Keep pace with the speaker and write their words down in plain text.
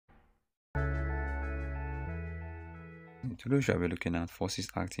Today we shall be looking at forces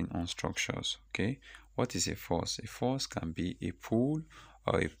acting on structures. Okay, what is a force? A force can be a pull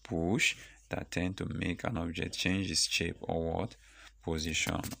or a push that tend to make an object change its shape or what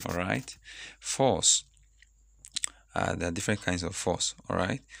position. All right, force. There are different kinds of force. All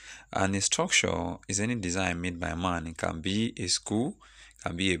right, and a structure is any design made by man. It can be a school, it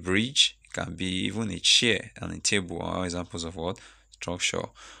can be a bridge, it can be even a chair and a table. All examples of what structure.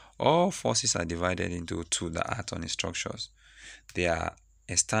 All forces are divided into two that act on the structures. They are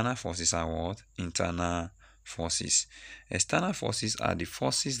external forces and what? Internal forces. External forces are the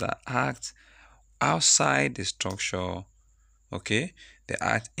forces that act outside the structure. Okay, they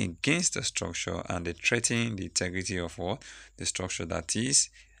act against the structure and they threaten the integrity of what? The structure. That is,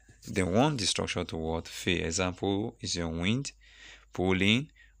 they want the structure to what? Fail. Example is your wind pulling.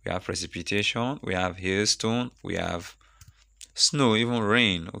 We have precipitation. We have hailstone. We have snow, even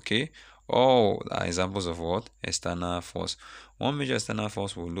rain. Okay, all are examples of what? External force. One major external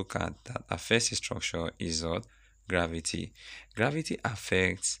force we'll look at that affects the structure is what? Gravity. Gravity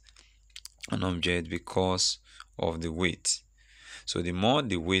affects an object because of the weight. So the more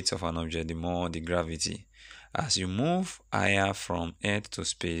the weight of an object, the more the gravity. As you move higher from earth to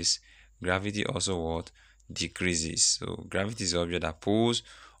space, gravity also what? Decreases. So gravity is the object that pulls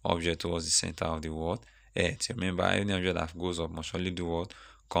object towards the center of the world. Earth. Remember, any object that goes up must surely do what?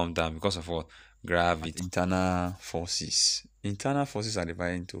 Come down because of what? Gravity. Internal forces. Internal forces are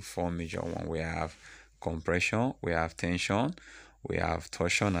divided into four major ones. We have compression, we have tension, we have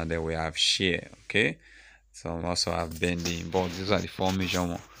torsion, and then we have shear. Okay. So we also have bending, but these are the four major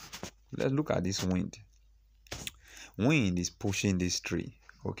ones. Let's look at this wind. Wind is pushing this tree.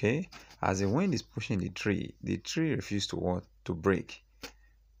 Okay. As the wind is pushing the tree refuses to what? To break.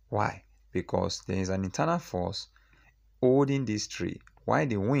 Why? Because there is an internal force holding this tree, while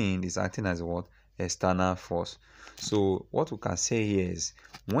the wind is acting as what? External force. So what we can say here is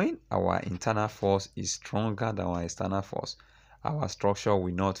when our internal force is stronger than our external force, our structure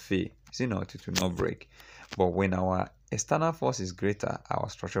will not fail. See, not it will not break. But when our external force is greater, our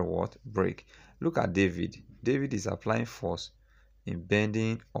structure will break. Look at David. David is applying force in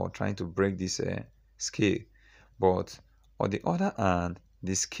bending or trying to break this scale. But on the other hand,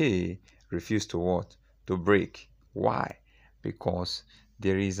 the scale refused to what? To break. Why? Because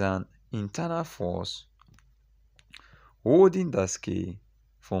there is an internal force holding the scale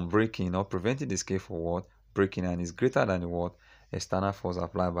from breaking or preventing the scale from what? Breaking, and is greater than the what? External force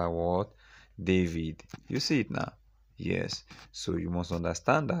applied by what? David. You see it now? Yes. So you must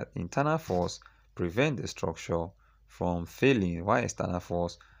understand that internal force prevent the structure from failing, while external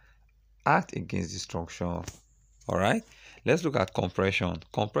force act against the structure. All right, let's look at compression.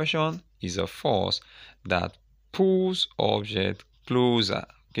 Compression is a force that pulls object closer.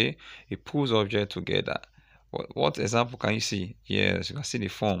 Okay, it pulls object together. What example can you see? Yes, you can see the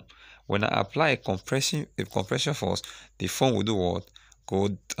foam. When I apply a compression force, the foam will do what? Go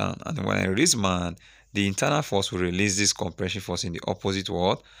down. And when I release my hand, the internal force will release this compression force in the opposite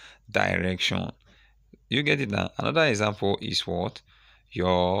what? Direction. You get it now? Another example is what?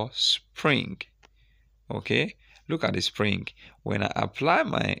 Your spring. Okay, look at the spring. When I apply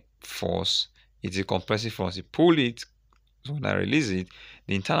my force, it's a compressive force. You pull it. So when I release it,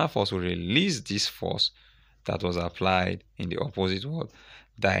 the internal force will release this force that was applied in the opposite what?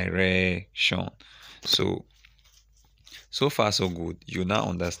 Direction. So far so good. You now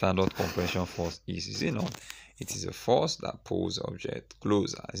understand what compression force is it not? It is a force that pulls object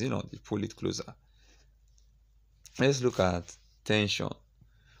closer. Is it not? You pull it closer. Let's look at tension.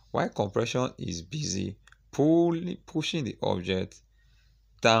 While compression is busy pushing the object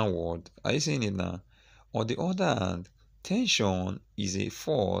downward, are you seeing it now? On the other hand, tension is a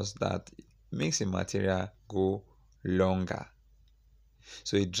force that makes a material go longer.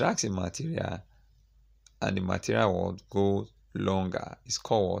 So it drags a material and the material will go longer. It's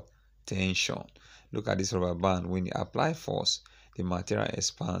called what? Tension. Look at this rubber band. When you apply force, the material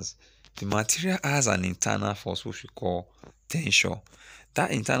expands. The material has an internal force which we call tension.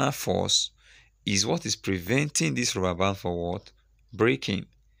 That internal force is what is preventing this rubber band from what? Breaking.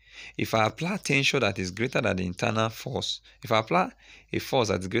 If I apply tension that is greater than the internal force, if I apply a force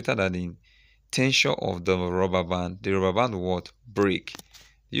that is greater than the tension of the rubber band will what? Break.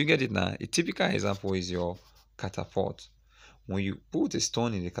 You get it now? A typical example is your catapult. When you put a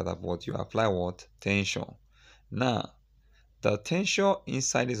stone in the catapult, you apply what? Tension. Now, the tension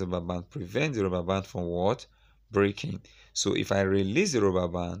inside this rubber band prevents the rubber band from what? Breaking. So if I release the rubber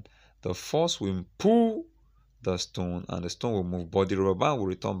band, the force will pull the stone and the stone will move, but the rubber band will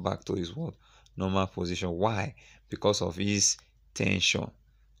return back to its what? Normal position. Why? Because of its tension.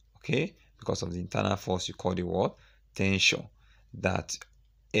 Okay? Because of the internal force, you call it what? tension that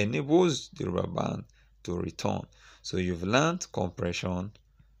enables the rubber band to return. So you've learned compression,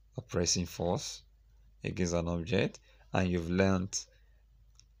 a pressing force against an object, and you've learned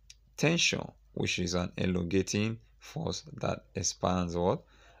tension, which is an elongating force that expands what?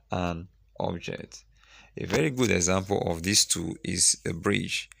 An object. A very good example of these two is a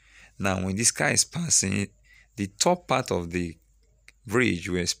bridge. Now, when this car is passing, the top part of the bridge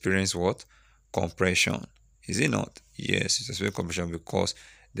will experience what? Compression. Is it not? Yes, it's experience compression because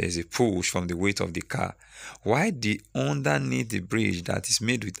there is a push from the weight of the car. Why the underneath the bridge that is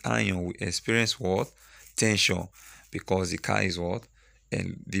made with iron will experience what? Tension, because the car is what?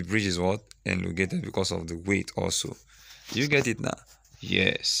 And the bridge is what? Elongated because of the weight also. Do you get it now?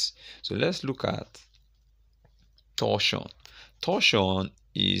 Yes. So let's look at torsion. Torsion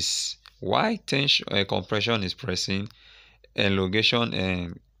is why tension, compression is pressing, elongation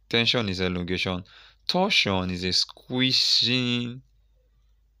and tension is elongation. Torsion is a squeezing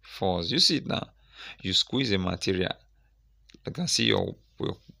force. You see it now. You squeeze a material. I can see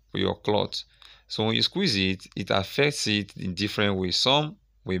your cloth. So when you squeeze it, it affects it in different ways. Some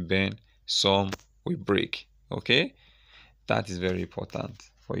will bend, some will break. Okay, that is very important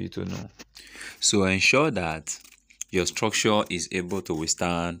for you to know. So ensure that your structure is able to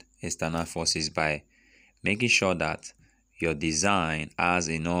withstand external forces by making sure that your design has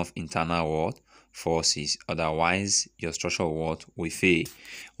enough internal forces. Otherwise, your structure will fail.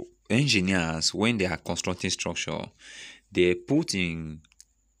 Engineers, when they are constructing structure, they put into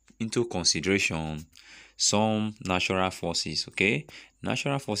consideration some natural forces. Okay,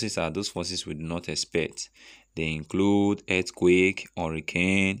 natural forces are those forces we do not expect. They include earthquake,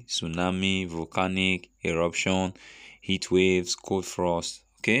 hurricane, tsunami, volcanic eruption, heat waves, cold frost,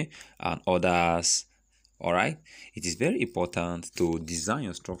 okay, and others. All right, it is very important to design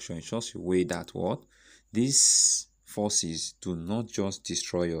your structure in such a way that what these forces do not just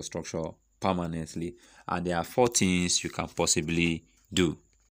destroy your structure permanently, and there are 4 things you can possibly do.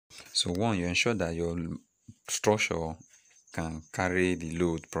 So 1, you ensure that your structure can carry the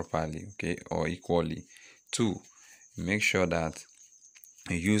load properly, okay, or equally. 2, make sure that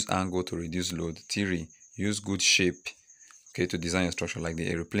you use angle to reduce load. 3, use good shape, okay, to design your structure like the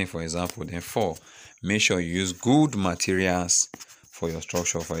aeroplane, for example. Then 4, make sure you use good materials for your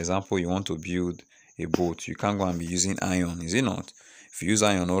structure. For example, you want to build a boat, you can't go and be using iron, is it not? If you use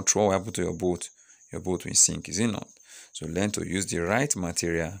iron all through, what will happen to your boat? Your boat will sink, is it not? So learn to use the right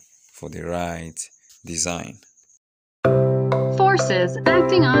material for the right design. Forces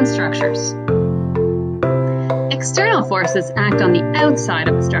acting on structures. External forces act on the outside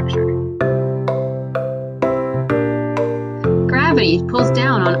of a structure. Gravity pulls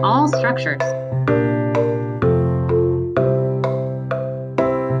down on all structures.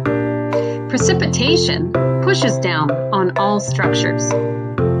 Precipitation pushes down on all structures.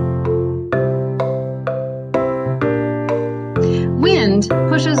 Wind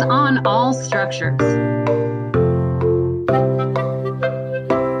pushes on all structures.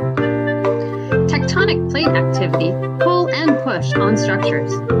 Tectonic plate activity pull and push on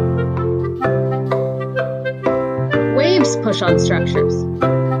structures. Waves push on structures.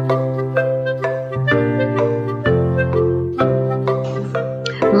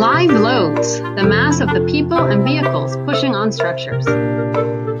 Live loads, the mass of the people and vehicles pushing on structures.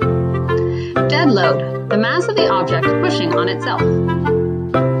 Dead load, the mass of the object pushing on itself.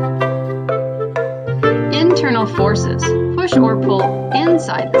 Internal forces push or pull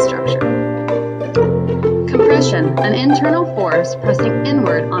inside the structure. Compression, an internal force pressing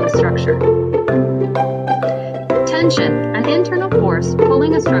inward on a structure. Tension, an internal force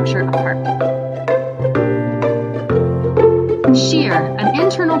pulling a structure apart. Shear, an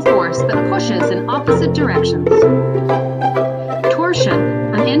internal force that pushes in opposite directions. Torsion,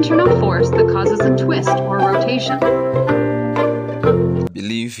 an internal force that causes a twist or rotation. I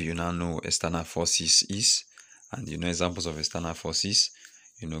believe you now know external forces is, and you know examples of external forces.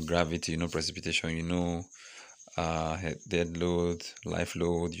 You know gravity, you know precipitation, you know dead load, life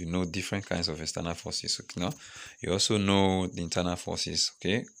load, you know different kinds of external forces. Okay, now you also know the internal forces,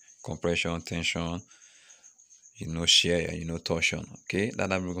 okay, compression, tension, you know shear, you know torsion. Okay, that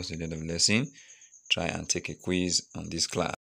brings us to the end of the lesson. Try and take a quiz on this class.